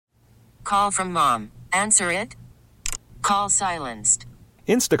Call from mom. Answer it. Call silenced.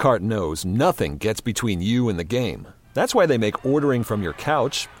 Instacart knows nothing gets between you and the game. That's why they make ordering from your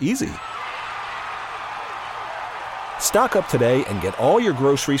couch easy. Stock up today and get all your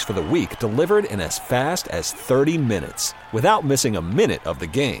groceries for the week delivered in as fast as 30 minutes without missing a minute of the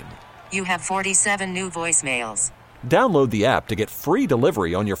game. You have 47 new voicemails. Download the app to get free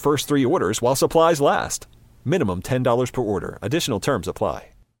delivery on your first 3 orders while supplies last. Minimum $10 per order. Additional terms apply.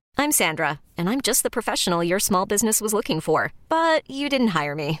 I'm Sandra, and I'm just the professional your small business was looking for. But you didn't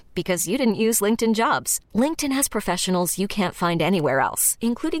hire me because you didn't use LinkedIn Jobs. LinkedIn has professionals you can't find anywhere else,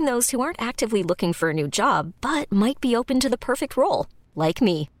 including those who aren't actively looking for a new job, but might be open to the perfect role, like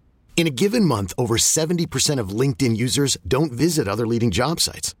me. In a given month, over 70% of LinkedIn users don't visit other leading job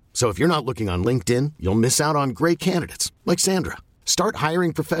sites. So if you're not looking on LinkedIn, you'll miss out on great candidates like Sandra. Start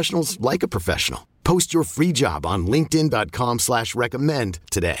hiring professionals like a professional. Post your free job on linkedin.com/recommend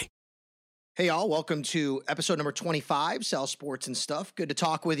today. Hey, y'all. Welcome to episode number 25, Sal Sports and Stuff. Good to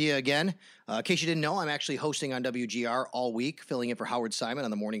talk with you again. In case you didn't know, I'm actually hosting on WGR all week, filling in for Howard Simon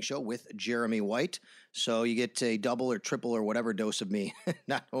on the morning show with Jeremy White. So you get a double or triple or whatever dose of me,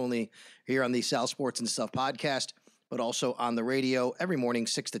 not only here on the Sal Sports and Stuff podcast, but also on the radio every morning,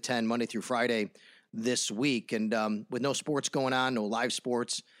 6 to 10, Monday through Friday this week. And with no sports going on, no live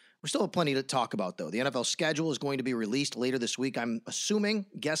sports, we still have plenty to talk about, though. The NFL schedule is going to be released later this week. I'm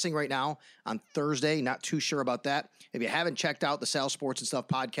guessing right now on Thursday. Not too sure about that. If you haven't checked out the Sal Sports and Stuff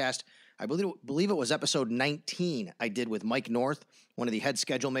podcast, I believe it was episode 19 I did with Mike North, one of the head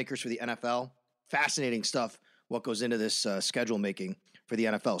schedule makers for the NFL. Fascinating stuff, what goes into this schedule making for the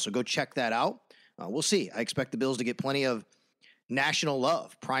NFL. So go check that out. We'll see. I expect the Bills to get plenty of national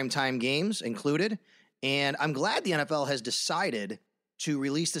love, primetime games included. And I'm glad the NFL has decided to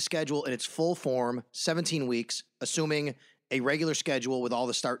release the schedule in its full form, 17 weeks, assuming a regular schedule with all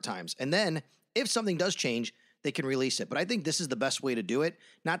the start times. And then if something does change, they can release it. But I think this is the best way to do it,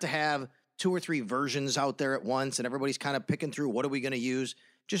 not to have 2 or 3 versions out there at once and everybody's kind of picking through what are we going to use.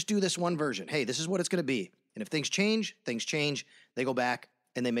 Just do this one version. Hey, this is what it's going to be. And if things change. They go back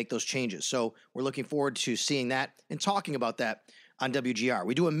and they make those changes. So we're looking forward to seeing that and talking about that on WGR.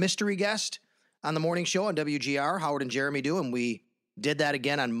 We do a mystery guest on the morning show on WGR, Howard and Jeremy do, and we did that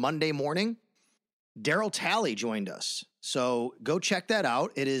again on Monday morning. Daryl Talley joined us. So go check that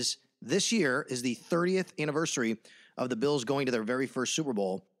out. This year is the 30th anniversary of the Bills going to their very first Super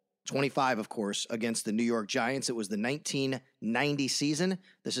Bowl, 25, of course, against the New York Giants. It was the 1990 season.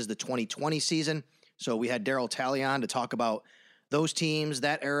 This is the 2020 season. So we had Daryl Talley on to talk about those teams,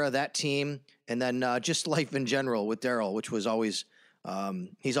 that era, that team, and then just life in general with Daryl, which was always,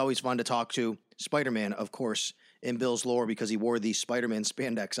 he's always fun to talk to. Spider-Man, of course, in Bill's lore because he wore the Spider-Man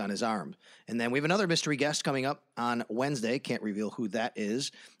spandex on his arm. And then we have another mystery guest coming up on Wednesday. Can't reveal who that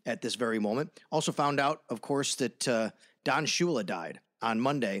is at this very moment. Also found out, of course, that Don Shula died on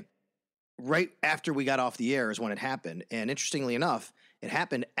Monday. Right after we got off the air is when it happened. And interestingly enough, it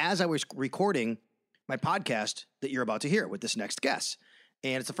happened as I was recording my podcast that you're about to hear with this next guest.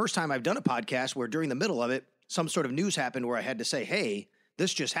 And it's the first time I've done a podcast where during the middle of it, some sort of news happened where I had to say, hey,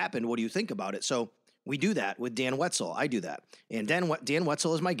 this just happened. What do you think about it? So we do that with Dan Wetzel. I do that. And Dan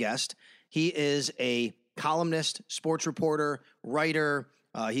Wetzel is my guest. He is a columnist, sports reporter, writer.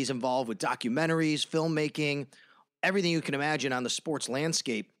 He's involved with documentaries, filmmaking, everything you can imagine on the sports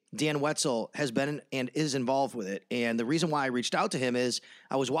landscape. Dan Wetzel has been and is involved with it. And the reason why I reached out to him is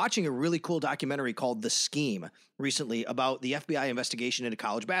I was watching a really cool documentary called The Scheme recently about the FBI investigation into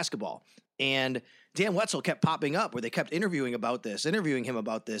college basketball. And Dan Wetzel kept popping up where they kept interviewing him about this.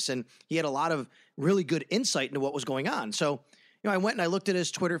 And he had a lot of really good insight into what was going on. So, I went and I looked at his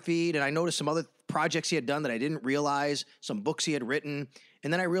Twitter feed and I noticed some other projects he had done that I didn't realize, some books he had written.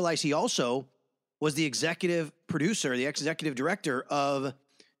 And then I realized he also was the executive producer, the executive director of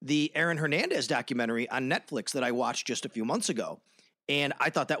the Aaron Hernandez documentary on Netflix that I watched just a few months ago. And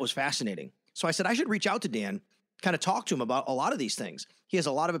I thought that was fascinating. So I said, I should reach out to Dan, kind of talk to him about a lot of these things. He has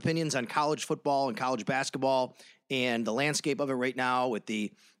a lot of opinions on college football and college basketball and the landscape of it right now with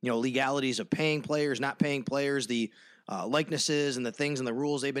the, legalities of paying players, not paying players, the likenesses and the things and the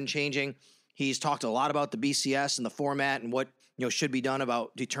rules they've been changing. He's talked a lot about the BCS and the format and what, should be done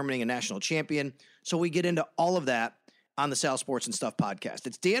about determining a national champion. So we get into all of that on the Sal Sports and Stuff podcast.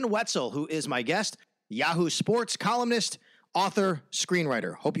 It's Dan Wetzel, who is my guest, Yahoo Sports columnist, author,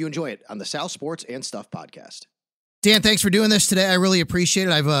 screenwriter. Hope you enjoy it on the Sal Sports and Stuff podcast. Dan, thanks for doing this today. I really appreciate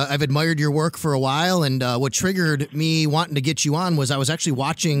it. I've admired your work for a while, and what triggered me wanting to get you on was I was actually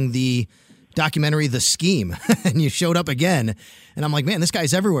watching the documentary The Scheme, and you showed up again, and I'm like, man, this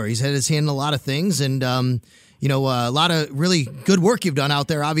guy's everywhere. He's had his hand in a lot of things, and a lot of really good work you've done out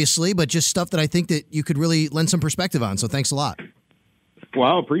there, obviously, but just stuff that I think that you could really lend some perspective on. So thanks a lot.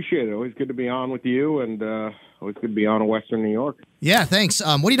 Well, appreciate it. Always good to be on with you, and always good to be on in Western New York. Yeah, thanks.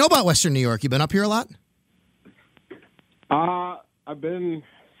 What do you know about Western New York? You been up here a lot? I've been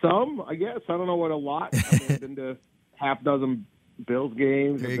some, I guess. I don't know what a lot. I've been to half dozen Bills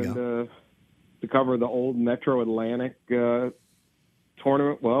games. I've been to cover the old Metro Atlantic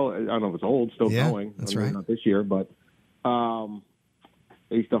tournament. Well, I don't know if it's old, still going. That's right. Not this year, but I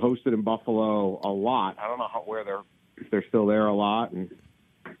used to host it in Buffalo a lot. I don't know if they're still there a lot, and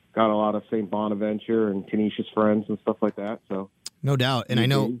got a lot of St. Bonaventure and Canisius friends and stuff like that. So no doubt, and I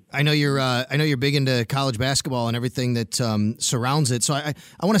know you're big into college basketball and everything that surrounds it. So I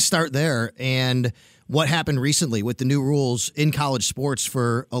want to start there and what happened recently with the new rules in college sports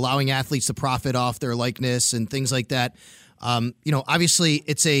for allowing athletes to profit off their likeness and things like that. Obviously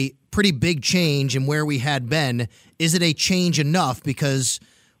it's a pretty big change in where we had been. Is it a change enough? Because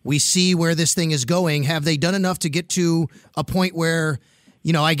we see where this thing is going. Have they done enough to get to a point where,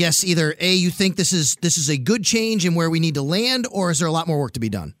 I guess either A, you think this is a good change and where we need to land, or is there a lot more work to be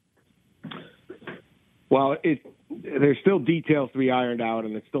done? Well, there's still details to be ironed out,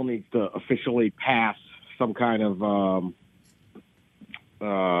 and it still needs to officially pass some kind of,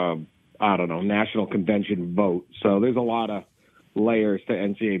 national convention vote. So there's a lot of layers to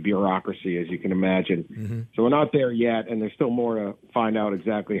NCAA bureaucracy, as you can imagine. Mm-hmm. So we're not there yet, and there's still more to find out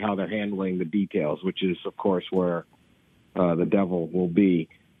exactly how they're handling the details, which is, of course, where the devil will be.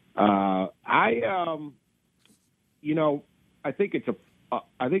 I think it's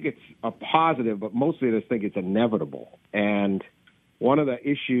a positive, but mostly I just think it's inevitable. And one of the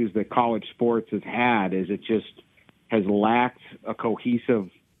issues that college sports has had is it just has lacked a cohesive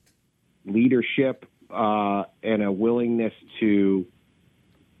leadership and a willingness to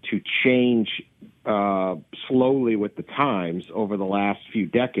change slowly with the times over the last few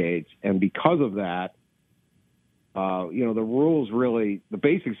decades. And because of that, the rules the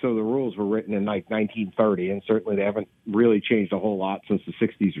basics of the rules were written in like 1930, and certainly they haven't really changed a whole lot since the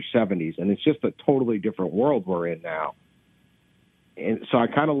 60s or 70s. And it's just a totally different world we're in now. And so I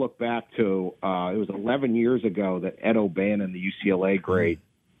kind of look back to, it was 11 years ago that Ed O'Bannon, the UCLA great,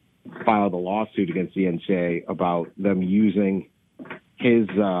 filed a lawsuit against the NCAA about them using his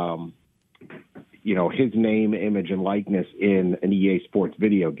name, image, and likeness in an EA Sports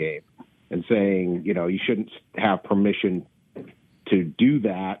video game, and saying, you shouldn't have permission to do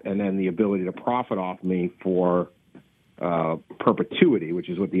that, and then the ability to profit off me for perpetuity, which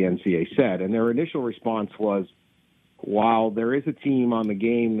is what the NCAA said. And their initial response was, while there is a team on the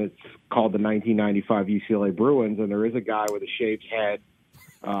game that's called the 1995 UCLA Bruins, and there is a guy with a shaved head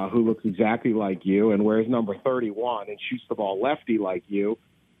who looks exactly like you and wears number 31 and shoots the ball lefty like you,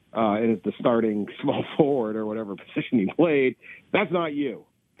 and is the starting small forward or whatever position he played, that's not you.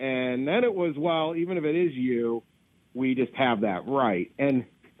 And then it was, well, even if it is you, we just have that right. And,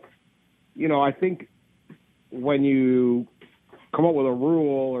 I think when you come up with a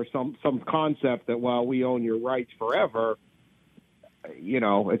rule or some concept that, well, we own your rights forever,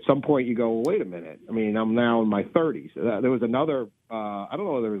 at some point you go, well, wait a minute. I mean, I'm now in my 30s. There was another, I don't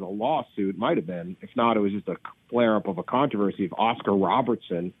know whether it was a lawsuit, might have been. If not, it was just a flare-up of a controversy of Oscar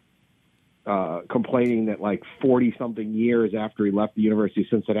Robertson complaining that like 40-something years after he left the University of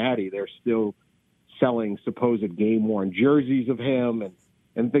Cincinnati, they're still selling supposed game-worn jerseys of him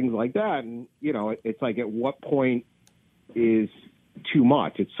and things like that. And, it's like, at what point is too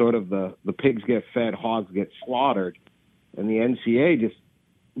much? It's sort of the pigs get fed, hogs get slaughtered. And the NCAA just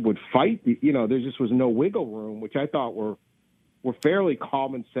would fight. There just was no wiggle room, which I thought were fairly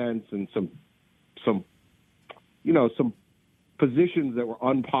common sense and some positions that were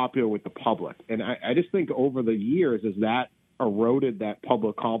unpopular with the public. And I just think over the years, as that eroded that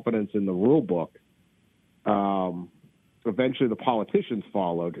public confidence in the rule book, eventually the politicians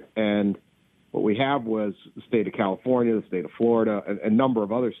followed. And what we have was the state of California, the state of Florida, and a number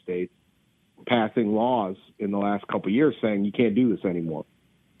of other states passing laws in the last couple of years saying you can't do this anymore.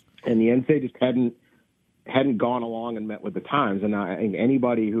 And the NCAA just hadn't gone along and met with the times. And I think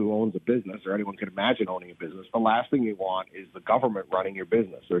anybody who owns a business, or anyone can imagine owning a business, the last thing you want is the government running your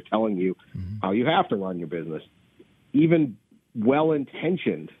business or telling you how you have to run your business. Even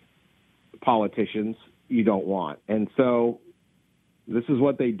well-intentioned politicians you don't want. And so this is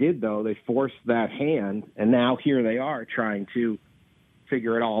what they did, though. They forced that hand, and now here they are trying to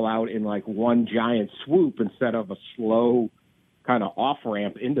figure it all out in like one giant swoop instead of a slow kind of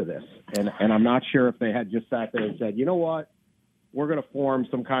off-ramp into this. And I'm not sure if they had just sat there and said, you know what, we're going to form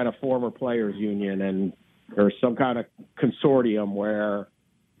some kind of former players union or some kind of consortium where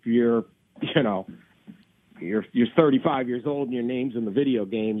if you're, you're 35 years old and your name's in the video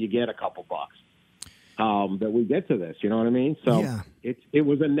game, you get a couple bucks. That we get to this, you know what I mean? So it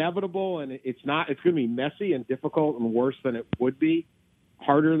was inevitable, and it's going to be messy and difficult and worse than it would be,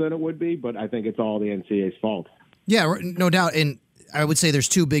 harder than it would be, but I think it's all the NCAA's fault. Yeah, no doubt. And I would say there's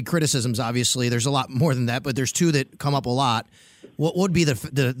two big criticisms, obviously. There's a lot more than that, but there's two that come up a lot. What would be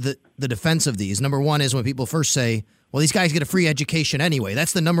the defense of these? Number one is when people first say, well, these guys get a free education anyway.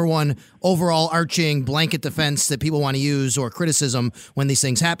 That's the number one overall arching blanket defense that people want to use or criticism when these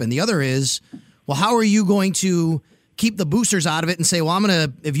things happen. The other is, well, how are you going to keep the boosters out of it and say, well,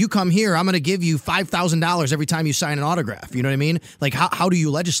 if you come here, I'm going to give you $5,000 every time you sign an autograph. You know what I mean? Like, how do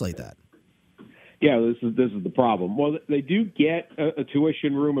you legislate that? Yeah, this is the problem. Well, they do get a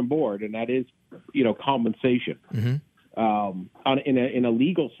tuition, room, and board, and that is, compensation. Mm-hmm. In a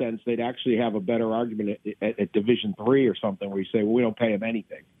legal sense, they'd actually have a better argument at Division III or something where you say, well, we don't pay them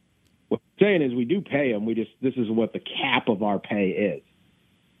anything. What I'm saying is we do pay them. This is what the cap of our pay is.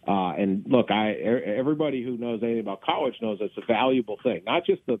 And look, everybody who knows anything about college knows it's a valuable thing, not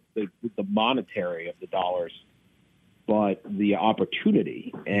just the monetary of the dollars, but the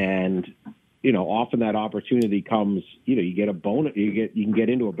opportunity. And, often that opportunity comes, you get a bonus, you can get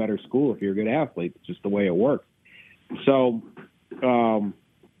into a better school if you're a good athlete. It's just the way it works. So,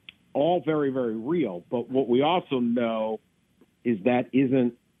 all very, very real. But what we also know is that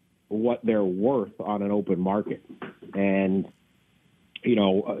isn't what they're worth on an open market. And,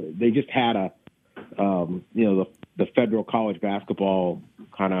 they just had the federal college basketball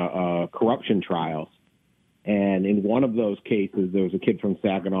kind of corruption trials. And in one of those cases, there was a kid from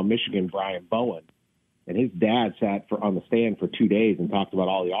Saginaw, Michigan, Brian Bowen, and his dad sat on the stand for 2 days and talked about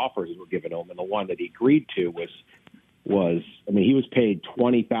all the offers that were given him. And the one that he agreed to was he was paid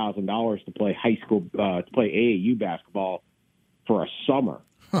 $20,000 to play high school, to play AAU basketball for a summer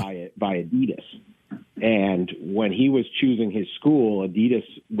by Adidas. And when he was choosing his school, Adidas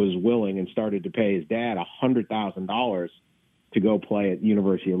was willing and started to pay his dad $100,000 to go play at the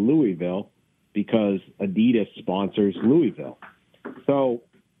University of Louisville because Adidas sponsors Louisville. So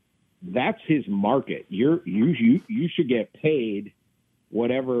that's his market. You should get paid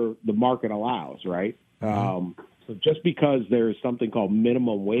whatever the market allows, right? So just because there's something called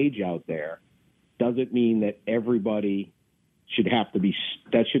minimum wage out there doesn't mean that everybody should have to be.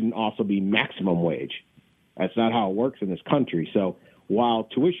 That shouldn't also be maximum wage. That's not how it works in this country. So while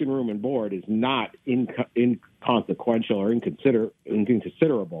tuition, room, and board is not inconsequential or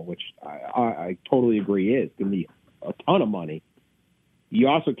inconsiderable, which I totally agree is going to be a ton of money, you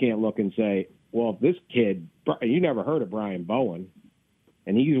also can't look and say, well, if this kid, you never heard of Brian Bowen,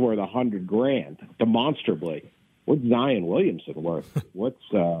 and he's worth $100,000 demonstrably. What's Zion Williamson worth? What's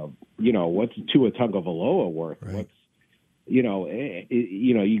Tua Tagovailoa worth? Right. You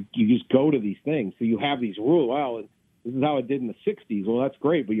just go to these things. So you have these rules. Well, this is how it did in the 60s. Well, that's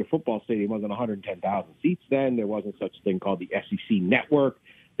great, but your football stadium wasn't 110,000 seats then. There wasn't such a thing called the SEC network.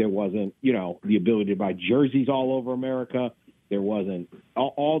 There wasn't, the ability to buy jerseys all over America. There wasn't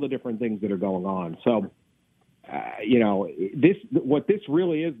all the different things that are going on. So, what this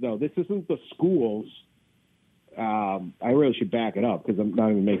really is, though, this isn't the schools. I really should back it up because I'm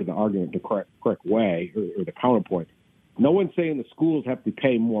not even making the argument the correct way or the counterpoint. No one's saying the schools have to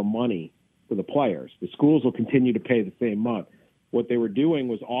pay more money for the players. The schools will continue to pay the same amount. What they were doing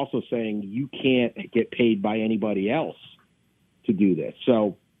was also saying you can't get paid by anybody else to do this.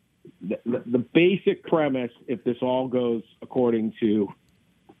 So the basic premise, if this all goes according to,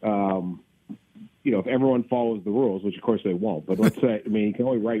 if everyone follows the rules, which of course they won't, but let's say, you can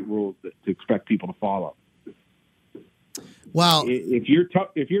only write rules to expect people to follow. Well, if you're Tua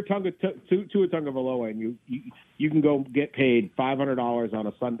Tagovailoa and you can go get paid $500 on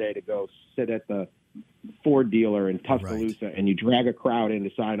a Sunday to go sit at the Ford dealer in Tuscaloosa, right, and you drag a crowd in to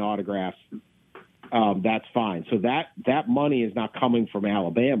sign autographs, that's fine. So that money is not coming from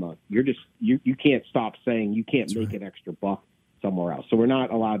Alabama. You can't stop saying you can't make an extra buck somewhere else. So we're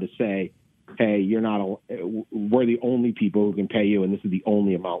not allowed to say, hey, we're the only people who can pay you, and this is the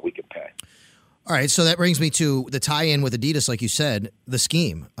only amount we can pay. All right, so that brings me to the tie-in with Adidas, like you said, the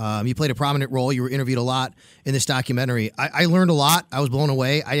scheme. You played a prominent role. You were interviewed a lot in this documentary. I learned a lot. I was blown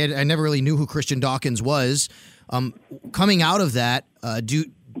away. I never really knew who Christian Dawkins was. Coming out of that, do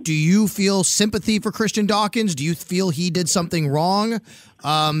you feel sympathy for Christian Dawkins? Do you feel he did something wrong?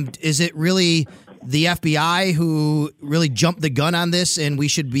 Is it really the FBI who really jumped the gun on this and we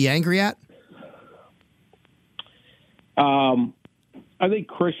should be angry at? I think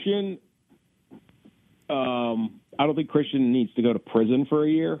Christian... I don't think Christian needs to go to prison for a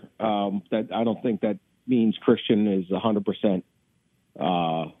year. I don't think that means Christian is 100%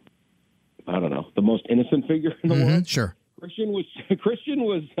 I don't know, the most innocent figure in the world. Sure. Christian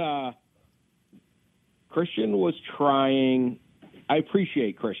was trying. I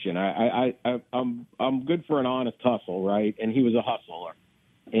appreciate Christian. I'm good for an honest hustle, right? And he was a hustler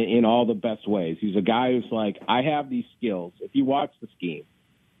in all the best ways. He's a guy who's like, I have these skills. If you watch the scheme,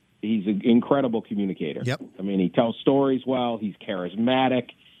 he's an incredible communicator. Yep. I mean, he tells stories well. He's charismatic.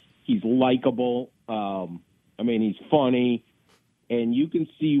 He's likable. He's funny, and you can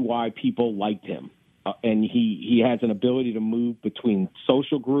see why people liked him. And he has an ability to move between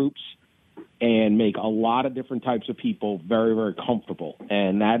social groups and make a lot of different types of people very, very comfortable.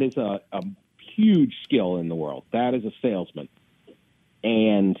 And that is a huge skill in the world. That is a salesman.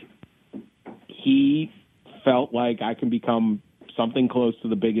 And he felt like I can become something close to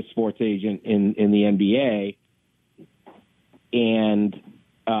the biggest sports agent in the NBA, and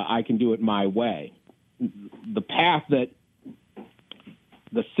I can do it my way. The path that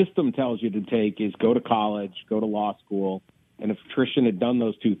the system tells you to take is go to college, go to law school. And if Christian had done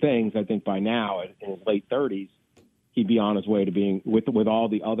those two things, I think by now, in his late 30s, he'd be on his way to being, with all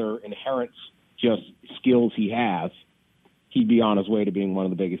the other inherent just skills he has, he'd be on his way to being one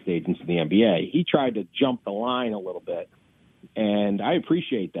of the biggest agents in the NBA. He tried to jump the line a little bit, and I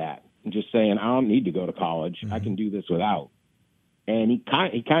appreciate that. And just saying, I don't need to go to college. I can do this without. And he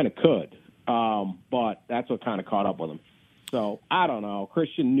kind of could, but that's what kind of caught up with him. So I don't know.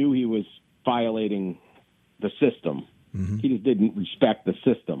 Christian knew he was violating the system. He just didn't respect the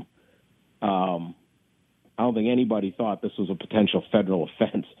system. I don't think anybody thought this was a potential federal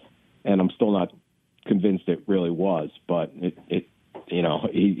offense, and I'm still not convinced it really was. But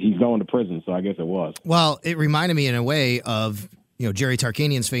he's going to prison, so I guess it was. Well, it reminded me in a way of Jerry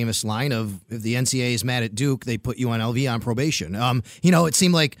Tarkanian's famous line of, if the NCAA is mad at Duke, they put UNLV on probation. It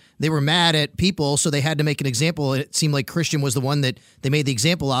seemed like they were mad at people, so they had to make an example. It seemed like Christian was the one that they made the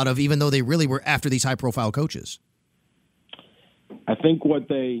example out of, even though they really were after these high-profile coaches. I think what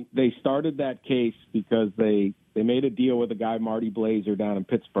they started that case because they made a deal with a guy, Marty Blazer, down in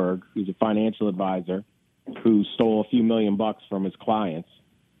Pittsburgh, who's a financial advisor, who stole a few $1 million from his clients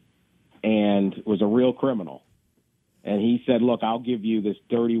and was a real criminal. And he said, look, I'll give you this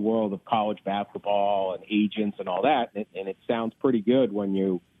dirty world of college basketball and agents and all that. And it sounds pretty good when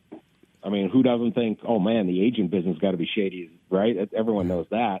who doesn't think, oh, man, the agent business got to be shady, right? Everyone knows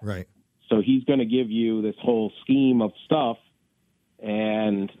that. Right. So he's going to give you this whole scheme of stuff.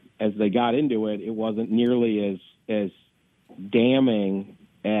 And as they got into it, it wasn't nearly as damning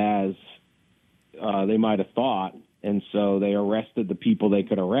as they might have thought. And so they arrested the people they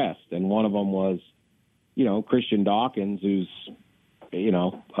could arrest. And one of them was, Christian Dawkins, who's, like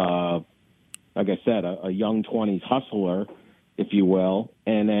I said, a young 20s hustler, if you will.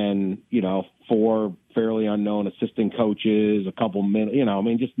 And then, 4 fairly unknown assistant coaches, a couple minutes,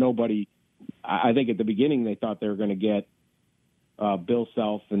 just nobody. I think at the beginning they thought they were going to get Bill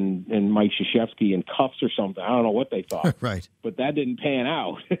Self and Mike Krzyzewski in cuffs or something. I don't know what they thought. Right. But that didn't pan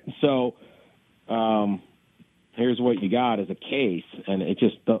out. So here's what you got as a case. And it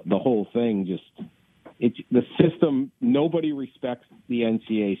just, the whole thing just, the system, nobody respects the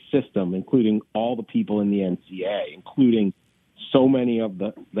NCAA system, including all the people in the NCAA, including so many of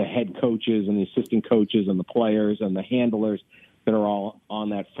the head coaches and the assistant coaches and the players and the handlers that are all on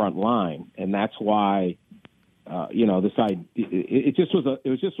that front line. And that's why, it just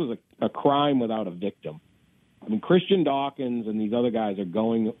was a crime without a victim. I mean, Christian Dawkins and these other guys are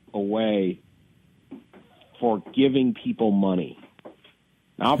going away for giving people money.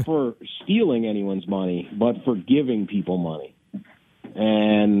 Not for stealing anyone's money, but for giving people money.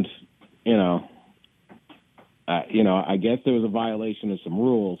 And, I guess there was a violation of some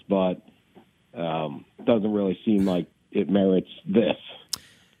rules, but doesn't really seem like it merits this.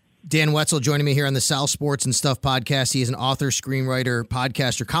 Dan Wetzel joining me here on the Sal Sports and Stuff podcast. He is an author, screenwriter,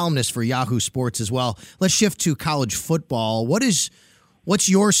 podcaster, columnist for Yahoo Sports as well. Let's shift to college football. What's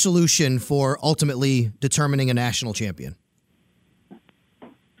your solution for ultimately determining a national champion?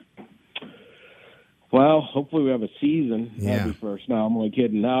 Well, hopefully we have a season. That'd be first. No, I'm only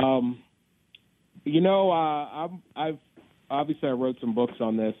kidding. I wrote some books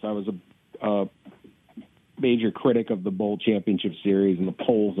on this. I was a major critic of the Bowl Championship Series and the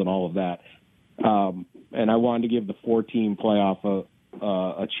polls and all of that. And I wanted to give the 4-team playoff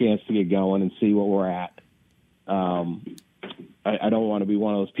a chance to get going and see what we're at. I don't want to be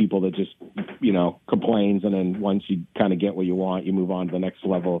one of those people that just, complains, and then once you kind of get what you want, you move on to the next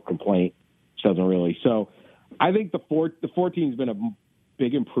level of complaint. Doesn't really. So I think the 14's been a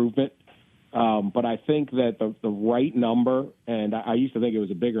big improvement But I think that the right number, and I used to think it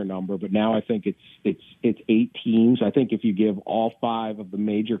was a bigger number, but now I think it's 8 teams. I think if you give all 5 of the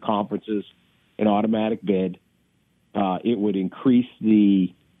major conferences an automatic bid, it would increase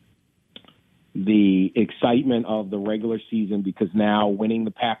the excitement of the regular season, because now winning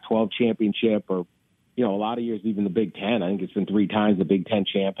the Pac-12 championship, or a lot of years even the Big Ten. I think it's been 3 times the Big Ten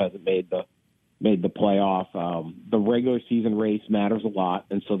champ hasn't made the playoff. The regular season race matters a lot,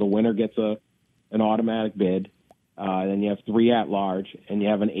 and so the winner gets an automatic bid. And then you have 3 at large, and you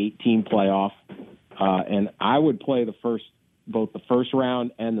have an 8-team playoff. And I would play both the first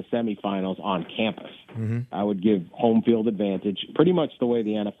round and the semifinals on campus. Mm-hmm. I would give home field advantage, pretty much the way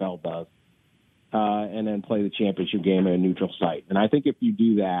the NFL does, and then play the championship game at a neutral site. And I think if you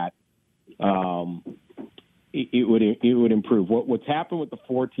do that, it would improve. What's happened with the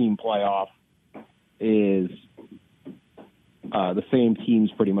 4-team playoff is the same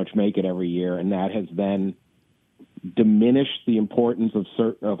teams pretty much make it every year, and that has then diminished the importance of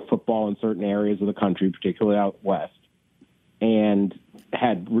football in certain areas of the country, particularly out west, and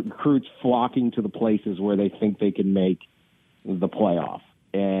had recruits flocking to the places where they think they can make the playoff.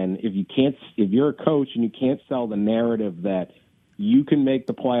 And if you're a coach and you can't sell the narrative that you can make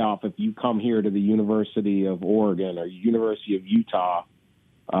the playoff if you come here to the University of Oregon or University of Utah,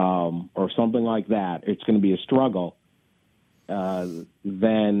 or something like that, it's going to be a struggle. Then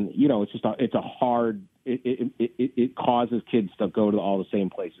it's a hard. It causes kids to go to all the same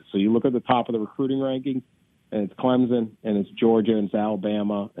places. So you look at the top of the recruiting ranking, and it's Clemson, and it's Georgia, and it's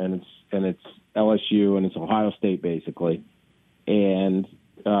Alabama, and it's LSU, and it's Ohio State, basically. And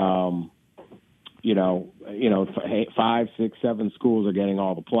 5, 6, 7 schools are getting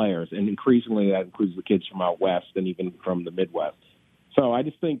all the players, and increasingly that includes the kids from out west and even from the Midwest. So I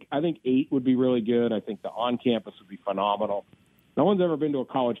think 8 would be really good. I think the on-campus would be phenomenal. No one's ever been to a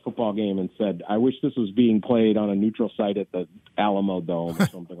college football game and said, I wish this was being played on a neutral site at the Alamo Dome or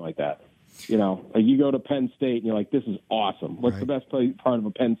something like that. You go to Penn State and you're like, this is awesome. What's the best part of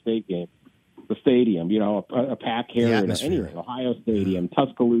a Penn State game? The stadium, a Pac Arena, anyway, Ohio Stadium,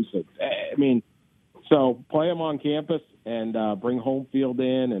 Tuscaloosa. I mean, so play them on campus and bring home field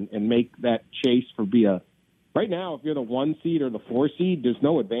in and make that chase for right now, if you're the 1 seed or the 4 seed, there's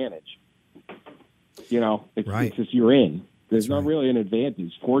no advantage. It's just you're in. There's not really an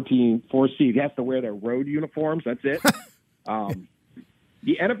advantage. 4 seed has to wear their road uniforms. That's it.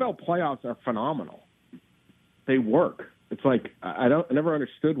 The NFL playoffs are phenomenal. They work. It's like I never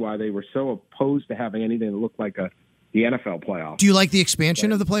understood why they were so opposed to having anything that looked like the NFL playoffs. Do you like the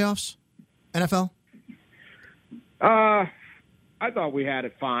expansion of the playoffs, NFL? I thought we had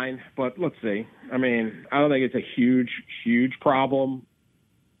it fine, but let's see. I mean, I don't think it's a huge problem.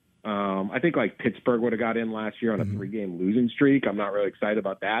 I think Pittsburgh would have got in last year on a 3-game losing streak. I'm not really excited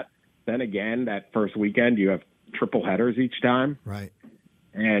about that. Then again, that first weekend, you have triple headers each time. Right.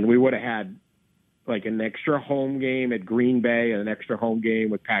 And we would have had an extra home game at Green Bay and an extra home game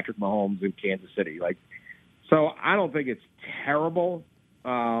with Patrick Mahomes in Kansas City. So I don't think it's terrible.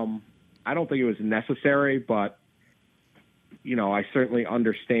 I don't think it was necessary, but I certainly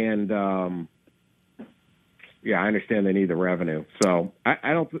understand. I understand they need the revenue. So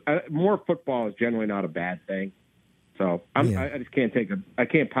more football is generally not a bad thing. So I just I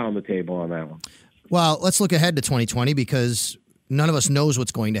can't pound the table on that one. Well, let's look ahead to 2020 because none of us knows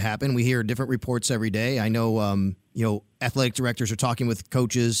what's going to happen. We hear different reports every day. I know, athletic directors are talking with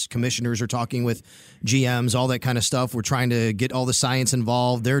coaches, commissioners are talking with GMs, all that kind of stuff. We're trying to get all the science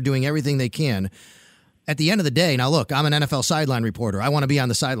involved. They're doing everything they can. At the end of the day, now look, I'm an NFL sideline reporter. I want to be on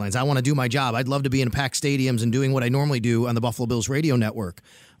the sidelines. I want to do my job. I'd love to be in packed stadiums and doing what I normally do on the Buffalo Bills radio network.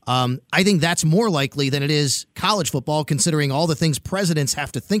 I think that's more likely than it is college football, considering all the things presidents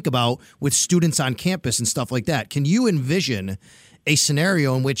have to think about with students on campus and stuff like that. Can you envision a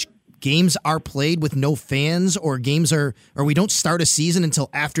scenario in which games are played with no fans or we don't start a season until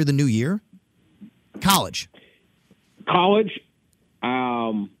after the new year? College.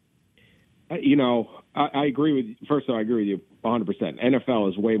 I agree with you. First of all, I agree with you 100%.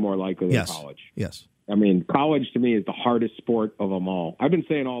 NFL is way more likely than college. Yes. I mean, college to me is the hardest sport of them all. I've been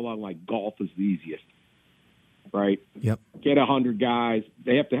saying all along, golf is the easiest, right? Yep. Get 100 guys.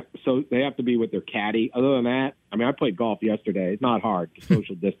 They have to be with their caddy. Other than that, I mean, I played golf yesterday. It's not hard to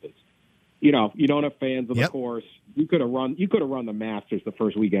social distance. You don't have fans on the course. You could have run the Masters the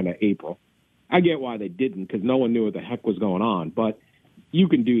first weekend of April. I get why they didn't because no one knew what the heck was going on. But you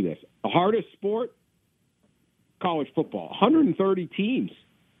can do this. The hardest sport, college football. 130 teams.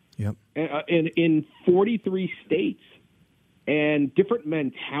 Yep. In 43 states and different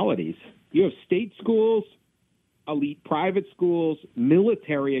mentalities. You have state schools, elite private schools,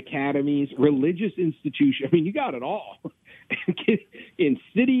 military academies, religious institutions. I mean, you got it all. In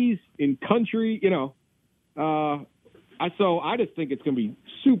cities, in country, So I just think it's going to be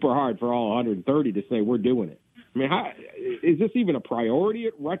super hard for all 130 to say we're doing it. I mean, is this even a priority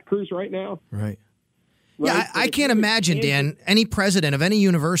at Rutgers right now? Right. Yeah, I can't imagine, Dan, any president of any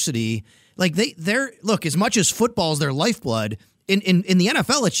university, like they're look, as much as football is their lifeblood, in the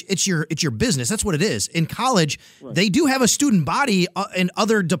NFL, it's your business. That's what it is. In college, They do have a student body and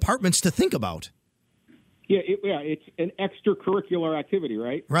other departments to think about. Yeah, it's an extracurricular activity,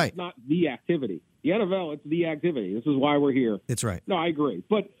 right? Right. It's not the activity. The NFL, it's the activity. This is why we're here. That's right. No, I agree.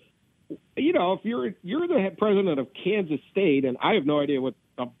 But, if you're the head president of Kansas State, and I have no idea what,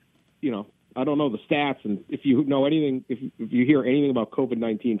 I don't know the stats, and if you know anything, if you hear anything about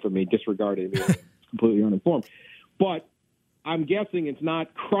COVID-19 from me, disregard it. I'm completely uninformed. But I'm guessing it's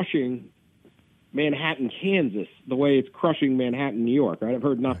not crushing Manhattan, Kansas, the way it's crushing Manhattan, New York. Right? I've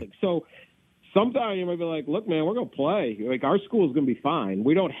heard nothing. Right. So sometimes you might be like, look, man, we're going to play. Like, our school is going to be fine.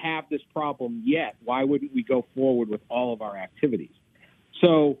 We don't have this problem yet. Why wouldn't we go forward with all of our activities?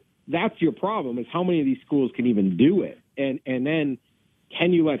 So that's your problem, is how many of these schools can even do it? And then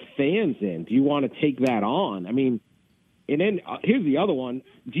can you let fans in? Do you want to take that on? I mean, and then here's the other one.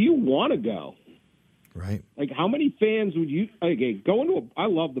 Do you want to go? Right. Like, how many fans would you go into I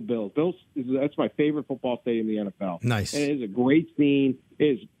love the Bills. That's my favorite football stadium in the NFL. Nice. And it is a great scene.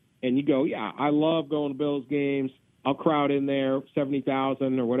 And you go, yeah, I love going to Bills games. I'll crowd in there,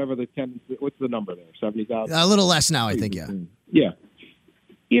 70,000 or whatever the what's the number there? 70,000? A little less now, I think, yeah. Yeah.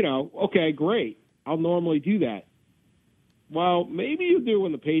 Okay, great. I'll normally do that. Well, maybe you do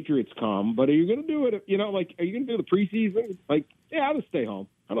when the Patriots come, but are you going to do it? Are you going to do the preseason? Like, yeah, I'll just stay home.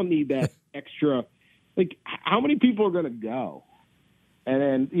 I don't need that extra. Like, how many people are going to go? And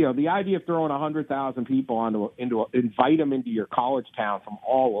then, the idea of throwing 100,000 people invite them into your college town from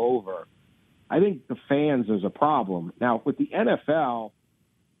all over, I think the fans is a problem. Now, with the NFL,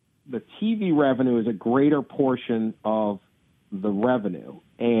 the TV revenue is a greater portion of the revenue,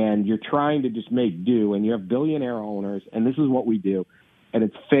 and you're trying to just make do, and you have billionaire owners, and this is what we do. And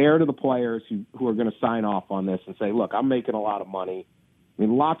it's fair to the players who are going to sign off on this and say, look, I'm making a lot of money. I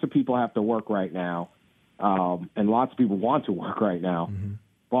mean, lots of people have to work right now. And lots of people want to work right now. Mm-hmm.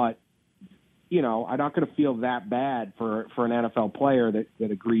 But, I'm not going to feel that bad for an NFL player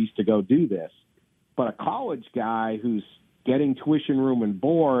that agrees to go do this. But a college guy who's getting tuition, room, and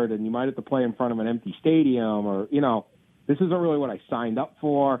board, and you might have to play in front of an empty stadium, or, this isn't really what I signed up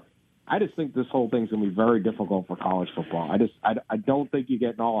for. I just think this whole thing's going to be very difficult for college football. I don't think you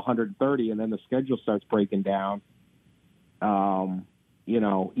get all 130, and then the schedule starts breaking down.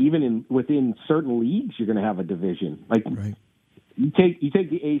 Even within certain leagues, you're going to have a division. Like, right. you take the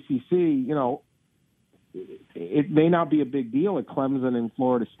ACC. It may not be a big deal at Clemson and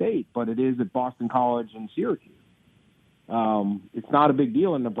Florida State, but it is at Boston College and Syracuse. It's not a big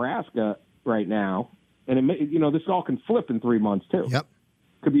deal in Nebraska right now, and this all can flip in 3 months too. Yep,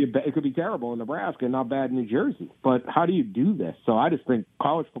 it could be terrible in Nebraska and not bad in New Jersey. But how do you do this? So I just think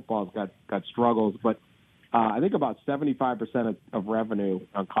college football's got struggles, but. I think about 75% of revenue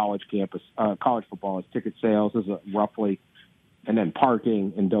on college football is ticket sales, is roughly, and then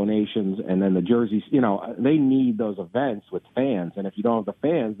parking and donations, and then the jerseys. They need those events with fans, and if you don't have the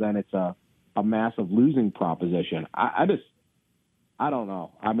fans, then it's a massive losing proposition. I don't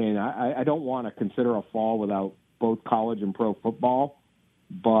know. I mean, I don't want to consider a fall without both college and pro football,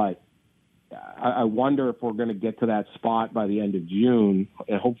 but I wonder if we're going to get to that spot by the end of June,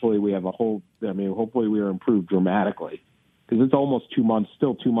 and hopefully we have hopefully we are improved dramatically, because it's almost 2 months,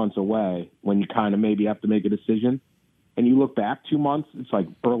 still 2 months away when you kind of maybe have to make a decision. And you look back 2 months, it's like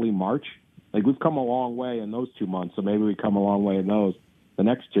early March. Like, we've come a long way in those 2 months, so maybe we come a long way in the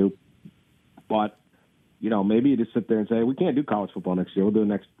next two. But, maybe you just sit there and say, we can't do college football next year.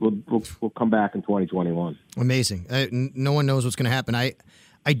 We'll come back in 2021. Amazing. No one knows what's going to happen.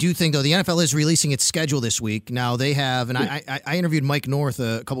 I do think, though, the NFL is releasing its schedule this week. Now, they have, and I interviewed Mike North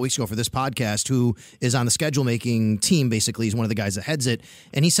a couple weeks ago for this podcast, who is on the schedule-making team, basically. He's one of the guys that heads it.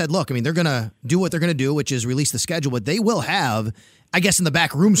 And he said, look, I mean, they're going to do what they're going to do, which is release the schedule, but they will have, I guess, in the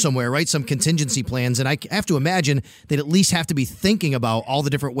back room somewhere, right, some contingency plans. And I have to imagine they'd at least have to be thinking about all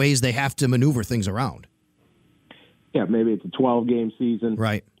the different ways they have to maneuver things around. Yeah, maybe it's a 12-game season.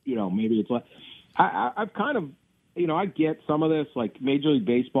 Right. Maybe it's like I've kind of, I get some of this. Like, Major League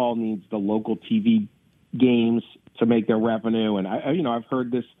Baseball needs the local TV games to make their revenue, and I've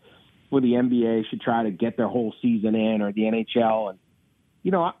heard this where the NBA should try to get their whole season in, or the NHL, and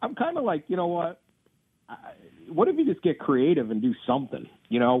I'm kind of like, what if you just get creative and do something?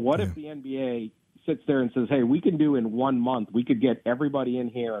 What if the NBA sits there and says, hey, we can do in 1 month, we could get everybody in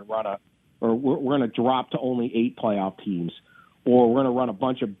here and we're going to drop to only 8 playoff teams, or we're going to run a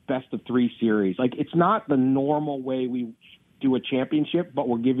bunch of best-of-3 series. Like, it's not the normal way we do a championship, but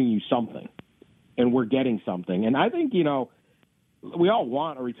we're giving you something, and we're getting something. And I think, we all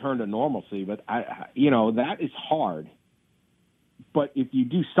want a return to normalcy, but, that is hard. But if you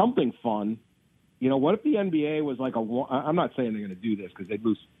do something fun, what if the NBA was like I'm not saying they're going to do this because they'd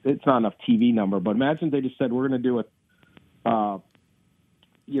lose. It's not enough TV number, but imagine they just said, we're going to do an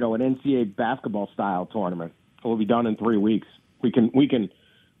NCAA basketball style tournament. It will be done in 3 weeks. We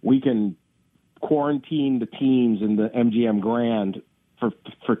can quarantine the teams in the MGM Grand for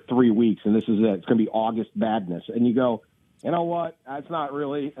 3 weeks, and this is it. It's going to be August madness. And you go, you know what? That's not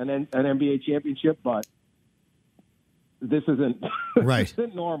really an NBA championship, but this isn't right. This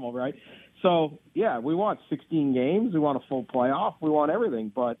isn't normal, right? So, yeah, we want 16 games. We want a full playoff. We want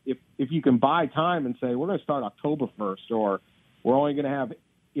everything. But if you can buy time and say, we're going to start October 1st, or we're only going to have,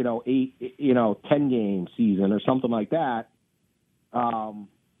 10-game season or something like that, so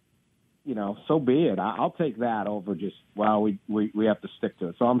be it. I'll take that over just, we have to stick to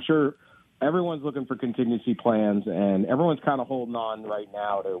it. So I'm sure everyone's looking for contingency plans, and everyone's kind of holding on right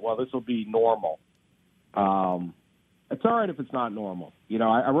now to, this will be normal. It's all right if it's not normal.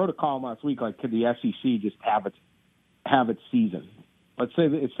 I wrote a column last week, like, could the SEC just have its season? Let's say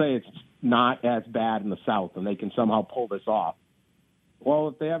it's not as bad in the South and they can somehow pull this off. Well,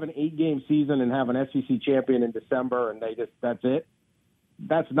 if they have an 8-game season and have an SEC champion in December and that's it,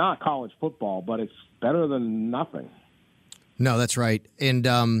 that's not college football, but it's better than nothing. No, that's right. And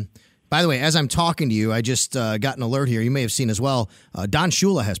by the way, as I'm talking to you, I just got an alert here. You may have seen as well. Don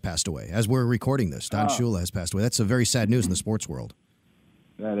Shula has passed away as we're recording this. Don Shula has passed away. That's a very sad news in the sports world.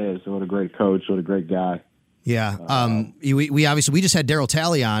 That is. What a great coach. What a great guy. Yeah. We obviously just had Daryl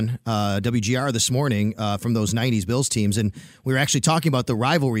Talley on WGR this morning from those 90s Bills teams, and we were actually talking about the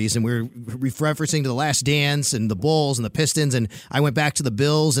rivalries, and we were referencing to the Last Dance and the Bulls and the Pistons, and I went back to the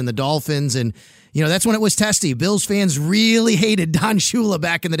Bills and the Dolphins, and that's when it was testy. Bills fans really hated Don Shula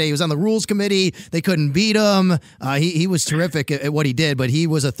back in the day. He was on the rules committee. They couldn't beat him. He was terrific at what he did, but he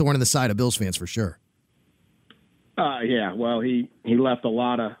was a thorn in the side of Bills fans for sure. Yeah, well, he left a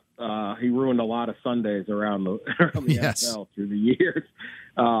lot of he ruined a lot of Sundays around the yes. NFL through the years.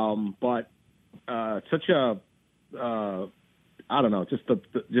 But such a I don't know, just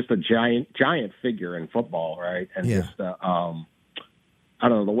a giant figure in football, right? And just I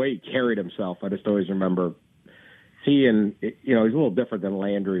don't know, the way he carried himself. I just always remember he and he's a little different than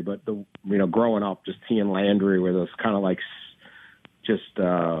Landry, but growing up, just he and Landry were those kind of like just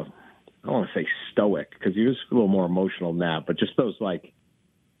I don't want to say stoic because he was a little more emotional than that, but just those like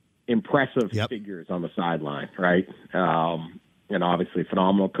impressive figures on the sideline, right? And obviously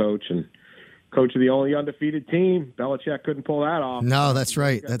phenomenal coach and coach of the only undefeated team. Belichick couldn't pull that off. No, that's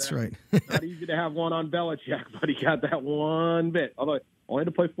right. That's right. Not easy to have one on Belichick, but he got that one bit. Although only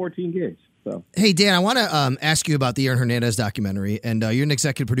to play 14 games. So, hey, Dan, I want to ask you about the Aaron Hernandez documentary. And you're an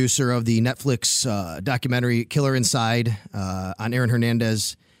executive producer of the Netflix documentary Killer Inside on Aaron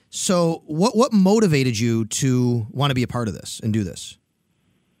Hernandez. So what motivated you to want to be a part of this and do this?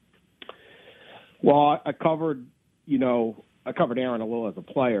 Well, I covered Aaron a little as a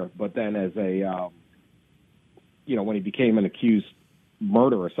player, but then as a, when he became an accused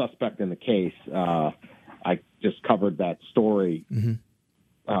murderer suspect in the case, I just covered that story,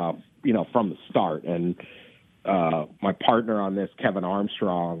 from the start. And my partner on this, Kevin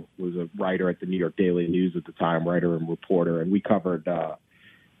Armstrong, was a writer at the New York Daily News at the time, writer and reporter, and we covered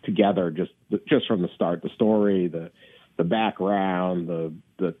together just from the start the story, the background,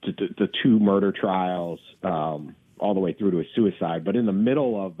 the two murder trials, all the way through to a suicide. But in the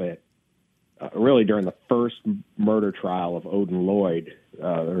middle of it, really during the first murder trial of Odin Lloyd,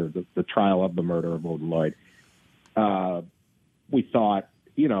 or the trial of the murder of Odin Lloyd, we thought,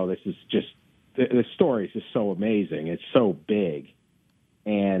 this story is just so amazing. It's so big.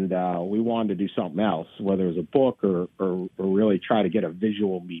 And we wanted to do something else, whether it was a book or really try to get a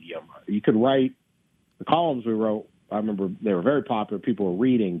visual medium. You could write the columns we wrote. I remember they were very popular. People were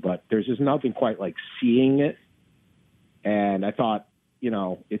reading, but there's just nothing quite like seeing it. And I thought,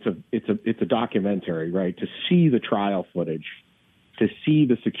 it's a documentary, right? To see the trial footage, to see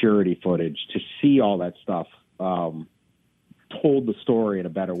the security footage, to see all that stuff, told the story in a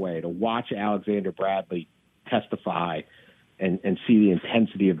better way. To watch Alexander Bradley testify and see the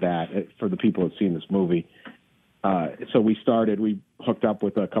intensity of that for the people who've seen this movie. So we hooked up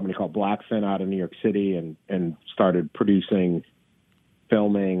with a company called Blackfin out of New York City and started producing,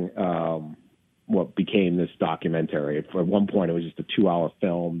 filming, what became this documentary. At one point, it was just a 2-hour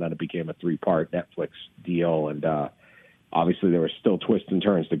film. Then it became a 3-part Netflix deal, and obviously there were still twists and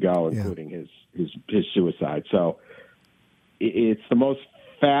turns to go, including his suicide. So it's the most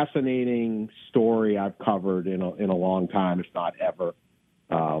fascinating story I've covered in a long time, if not ever.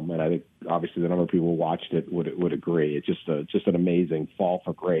 And I think obviously the number of people who watched it would agree. It's just an amazing fall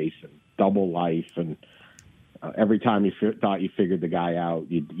for grace and double life. And every time you thought you figured the guy out,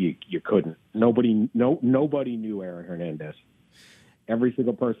 you couldn't. Nobody knew Aaron Hernandez. Every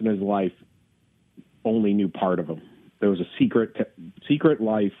single person in his life only knew part of him. There was a secret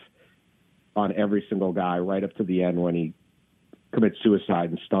life on every single guy right up to the end when he commits suicide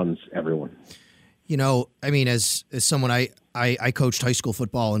and stuns everyone. You know, I mean, as someone, I coached high school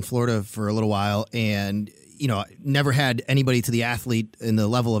football in Florida for a little while, and, you know, never had anybody to the athlete in the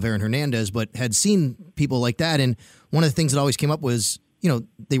level of Aaron Hernandez, but had seen people like that. And one of the things that always came up was, you know,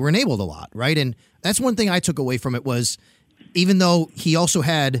 they were enabled a lot, right? And that's one thing I took away from it was, even though he also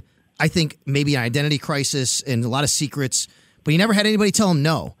had, I think, maybe an identity crisis and a lot of secrets, but he never had anybody tell him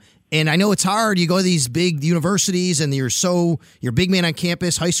no. And I know it's hard. You go to these big universities and you're big man on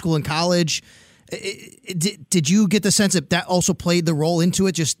campus, high school and college. Did you get the sense that also played the role into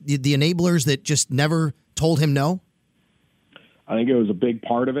it? Just the enablers that just never told him no? I think it was a big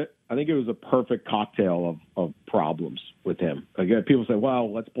part of it. I think it was a perfect cocktail of problems with him. Again, people say,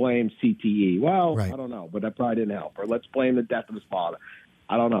 well, let's blame CTE. Well, right. I don't know, but that probably didn't help. Or let's blame the death of his father.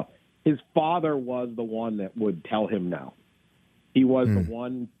 I don't know. His father was the one that would tell him no. He was the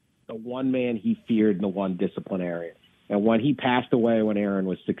one man he feared and the one disciplinarian. And when he passed away when Aaron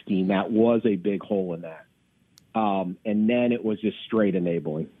was 16, that was a big hole in that. And then it was just straight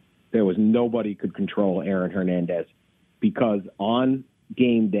enabling. There was nobody could control Aaron Hernandez because on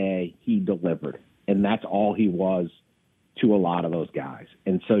game day, he delivered. And that's all he was to a lot of those guys.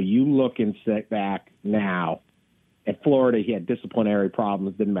 And so you look and sit back now. At Florida, he had disciplinary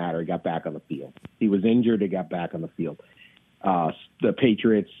problems. Didn't matter. He got back on the field. He was injured. He got back on the field. The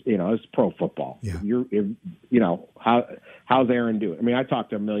Patriots, you know, it's pro football. Yeah. How's Aaron doing? I mean, I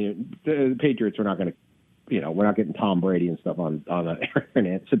talked to a million. The Patriots are not going to, you know, we're not getting Tom Brady and stuff on the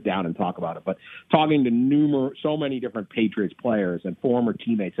internet, sit down and talk about it. But talking to so many different Patriots players and former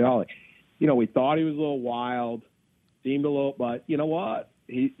teammates, and all, like, you know, we thought he was a little wild, seemed a little, but you know what?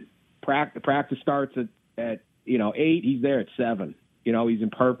 Practice starts at 8. He's there at 7. You know, he's in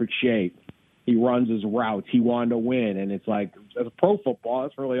perfect shape. He runs his routes. He wanted to win. And it's like, as a pro football,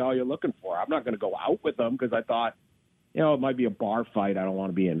 that's really all you're looking for. I'm not going to go out with him because I thought, you know, it might be a bar fight I don't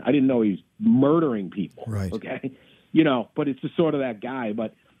want to be in. I didn't know he's murdering people. Right. Okay. You know, but it's just sort of that guy.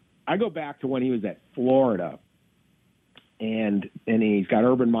 But I go back to when he was at Florida and he's got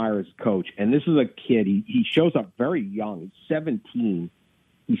Urban Meyer as coach. And this is a kid. He shows up very young. He's 17.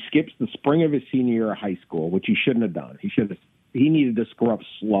 He skips the spring of his senior year of high school, which he shouldn't have done. He needed to screw up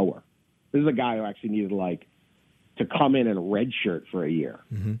slower. This is a guy who actually needed to come in and redshirt for a year.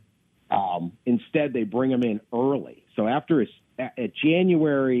 Mm-hmm. Instead, they bring him in early. So after at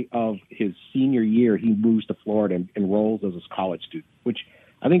January of his senior year, he moves to Florida and enrolls as a college student, which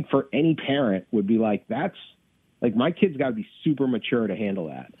I think for any parent would be like, that's like, my kid's got to be super mature to handle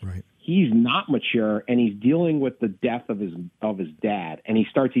that. Right. He's not mature, and he's dealing with the death of his dad, and he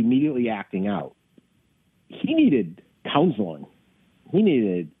starts immediately acting out. He needed counseling. He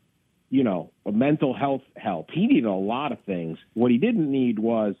needed, you know, a mental health help. He needed a lot of things. What he didn't need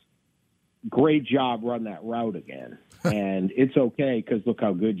was, great job, run that route again. And it's okay because look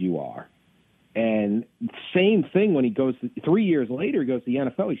how good you are. And same thing when he goes 3 years later, he goes to the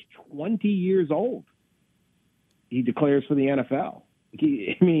NFL. He's 20 years old. He declares for the NFL.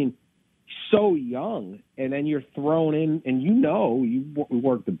 So young, and then you're thrown in, and you know, you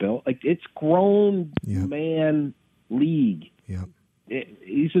work the bill. Like, it's grown man league. Yeah.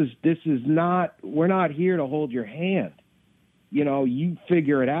 He says, this is not, we're not here to hold your hand. You know, you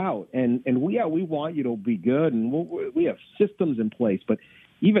figure it out. And we want you to be good, and we have systems in place. But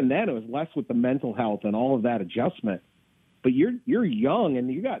even then, it was less with the mental health and all of that adjustment. But you're young, and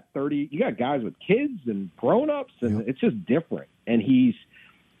you got guys with kids and grown-ups, and it's just different. And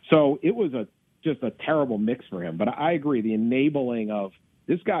so it was just a terrible mix for him. But I agree, the enabling of,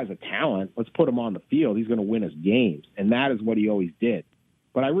 this guy's a talent. Let's put him on the field. He's going to win us games. And that is what he always did.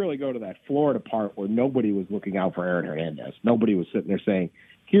 But I really go to that Florida part where nobody was looking out for Aaron Hernandez. Nobody was sitting there saying,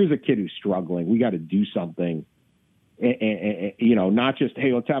 here's a kid who's struggling. We got to do something. And, you know, not just,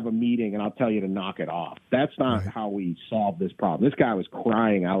 hey, let's have a meeting and I'll tell you to knock it off. That's not how we solve this problem. This guy was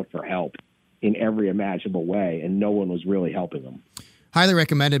crying out for help in every imaginable way, and no one was really helping him. Highly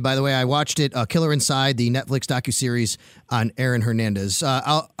recommended, by the way. I watched it, Killer Inside, the Netflix docuseries on Aaron Hernandez.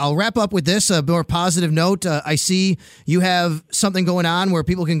 I'll wrap up with this, a more positive note. I see you have something going on where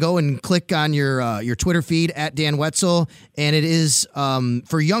people can go and click on your Twitter feed at Dan Wetzel, and it is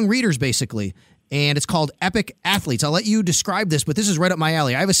for young readers, basically. And it's called Epic Athletes. I'll let you describe this, but this is right up my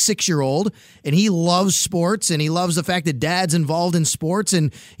alley. I have a 6-year-old, and he loves sports, and he loves the fact that Dad's involved in sports.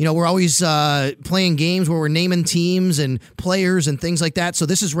 And, we're always playing games where we're naming teams and players and things like that. So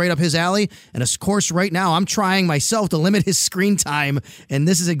this is right up his alley. And, of course, right now I'm trying myself to limit his screen time, and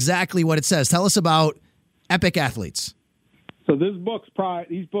this is exactly what it says. Tell us about Epic Athletes. So these books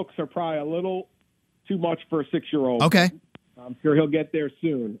are probably a little too much for a 6-year-old. Okay. I'm sure he'll get there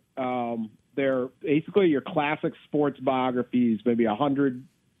soon. They're basically your classic sports biographies, maybe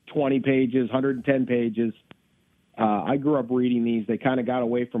 120 pages, 110 pages. I grew up reading these. They kind of got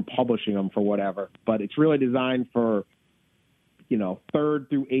away from publishing them for whatever, but it's really designed for, 3rd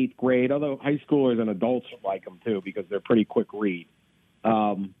through 8th grade, although high schoolers and adults like them too because they're pretty quick read.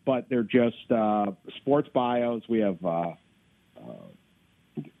 But they're just sports bios. We have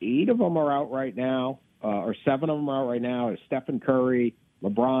 8 of them are out right now, or 7 of them are out right now. It's Stephen Curry,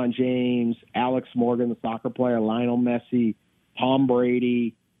 LeBron James, Alex Morgan, the soccer player, Lionel Messi, Tom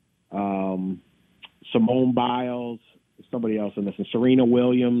Brady, Simone Biles, somebody else in this, and Serena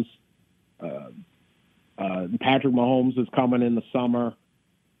Williams. Patrick Mahomes is coming in the summer.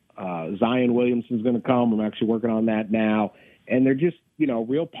 Zion Williamson's going to come. I'm actually working on that now. And they're just,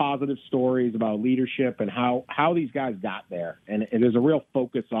 real positive stories about leadership and how these guys got there. And there's a real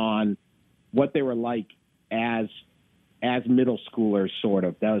focus on what they were like as middle schoolers, sort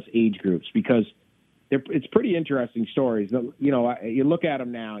of, those age groups, because it's pretty interesting stories. You look at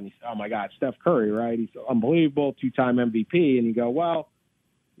them now and you say, oh, my God, Steph Curry, right? He's unbelievable, 2-time MVP. And you go, well,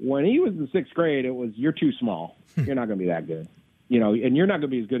 when he was in 6th grade, it was, you're too small. You're not going to be that good. And you're not going to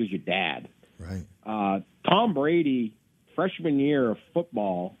be as good as your dad. Right. Tom Brady, freshman year of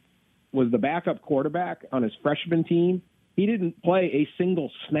football, was the backup quarterback on his freshman team. He didn't play a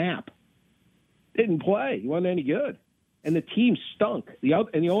single snap. Didn't play. He wasn't any good. And the team stunk. The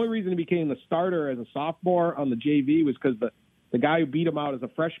only reason he became the starter as a sophomore on the JV was because the guy who beat him out as a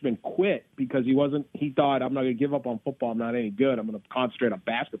freshman quit because he thought, I'm not going to give up on football. I'm not any good. I'm going to concentrate on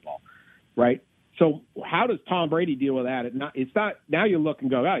basketball. Right? So how does Tom Brady deal with that? It's not now you look and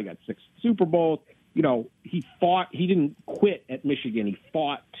go, oh, he got 6 Super Bowls. He fought. He didn't quit at Michigan. He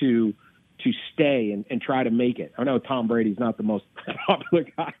fought to stay and try to make it. I know Tom Brady's not the most popular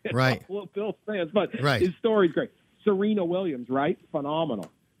guy. Right. Bills fans, but right. His story's great. Serena Williams, right?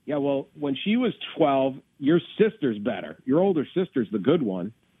 Phenomenal. Yeah, well, when she was 12, your sister's better. Your older sister's the good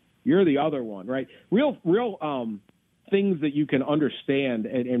one. You're the other one, right? Real things that you can understand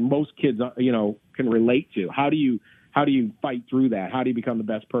and most kids, can relate to. How do you fight through that? How do you become the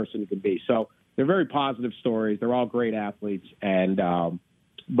best person you can be? So they're very positive stories. They're all great athletes, and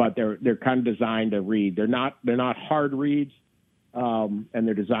but they're kind of designed to read. They're not hard reads. And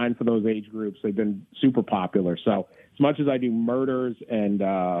they're designed for those age groups. They've been super popular. So as much as I do murders and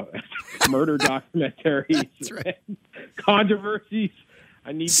murder documentaries, right. and controversies,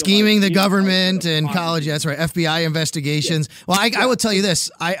 I need scheming the government and college. That's right. FBI investigations. Yeah. Well, I will tell you this.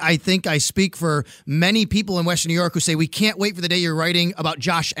 I think I speak for many people in Western New York who say we can't wait for the day you're writing about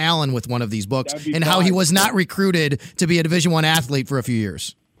Josh Allen with one of these books and how he was not recruited to be a Division I athlete for a few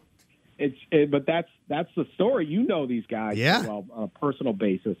years. But that's the story. These guys well on a personal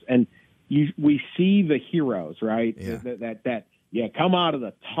basis, and we see the heroes, right? Yeah. That come out of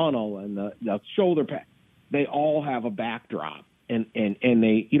the tunnel and the shoulder pad. They all have a backdrop, and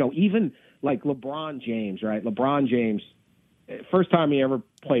they even like LeBron James, right? LeBron James, first time he ever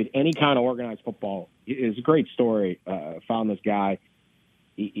played any kind of organized football is a great story. Found this guy.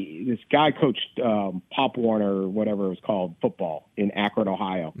 This guy coached Pop Warner or whatever it was called football in Akron,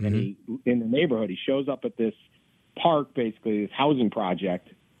 Ohio. Mm-hmm. And he in the neighborhood, he shows up at this park, basically this housing project.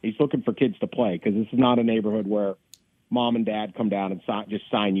 He's looking for kids to play because this is not a neighborhood where mom and dad come down and just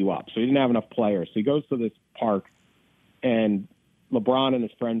sign you up. So he didn't have enough players. So he goes to this park, and LeBron and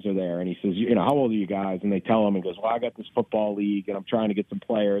his friends are there. And he says, how old are you guys? And they tell him, and goes, well, I got this football league, and I'm trying to get some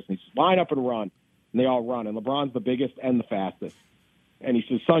players. And he says, line up and run. And they all run. And LeBron's the biggest and the fastest. And he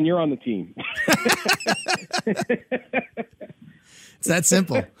says, son, you're on the team. It's that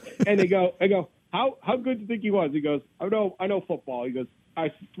simple. And I go, how good do you think he was? He goes, I know football. He goes,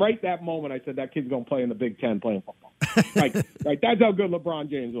 right that moment, I said, that kid's going to play in the Big Ten playing football. Right. That's how good LeBron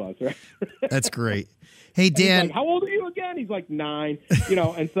James was. Right. That's great. Hey, Dan. Like, how old are you again? He's like 9,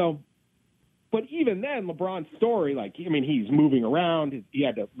 and so, but even then, LeBron's story, he's moving around. He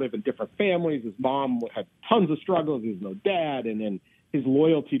had to live in different families. His mom had tons of struggles. He was no dad. And then his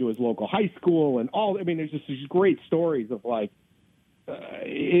loyalty to his local high school and all. I mean, there's just these great stories of like,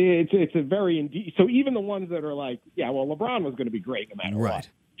 it's a very, so even the ones that are like, yeah, well, LeBron was going to be great no matter what.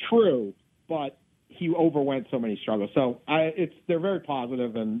 True, but he overwent so many struggles. So they're very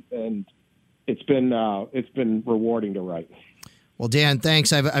positive, and it's been rewarding to write. Well, Dan,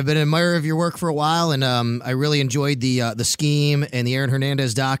 thanks. I've been an admirer of your work for a while, and I really enjoyed the Scheme and the Aaron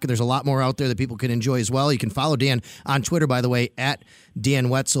Hernandez doc. There's a lot more out there that people can enjoy as well. You can follow Dan on Twitter, by the way, at Dan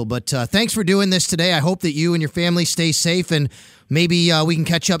Wetzel. But thanks for doing this today. I hope that you and your family stay safe, and maybe we can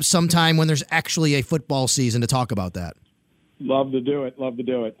catch up sometime when there's actually a football season to talk about that. Love to do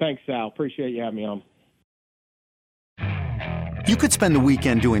it. Thanks, Sal. Appreciate you having me on. You could spend the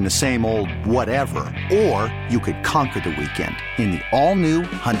weekend doing the same old whatever, or you could conquer the weekend in the all-new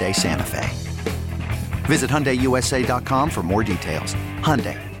Hyundai Santa Fe. Visit HyundaiUSA.com for more details.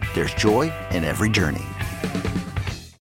 Hyundai, there's joy in every journey.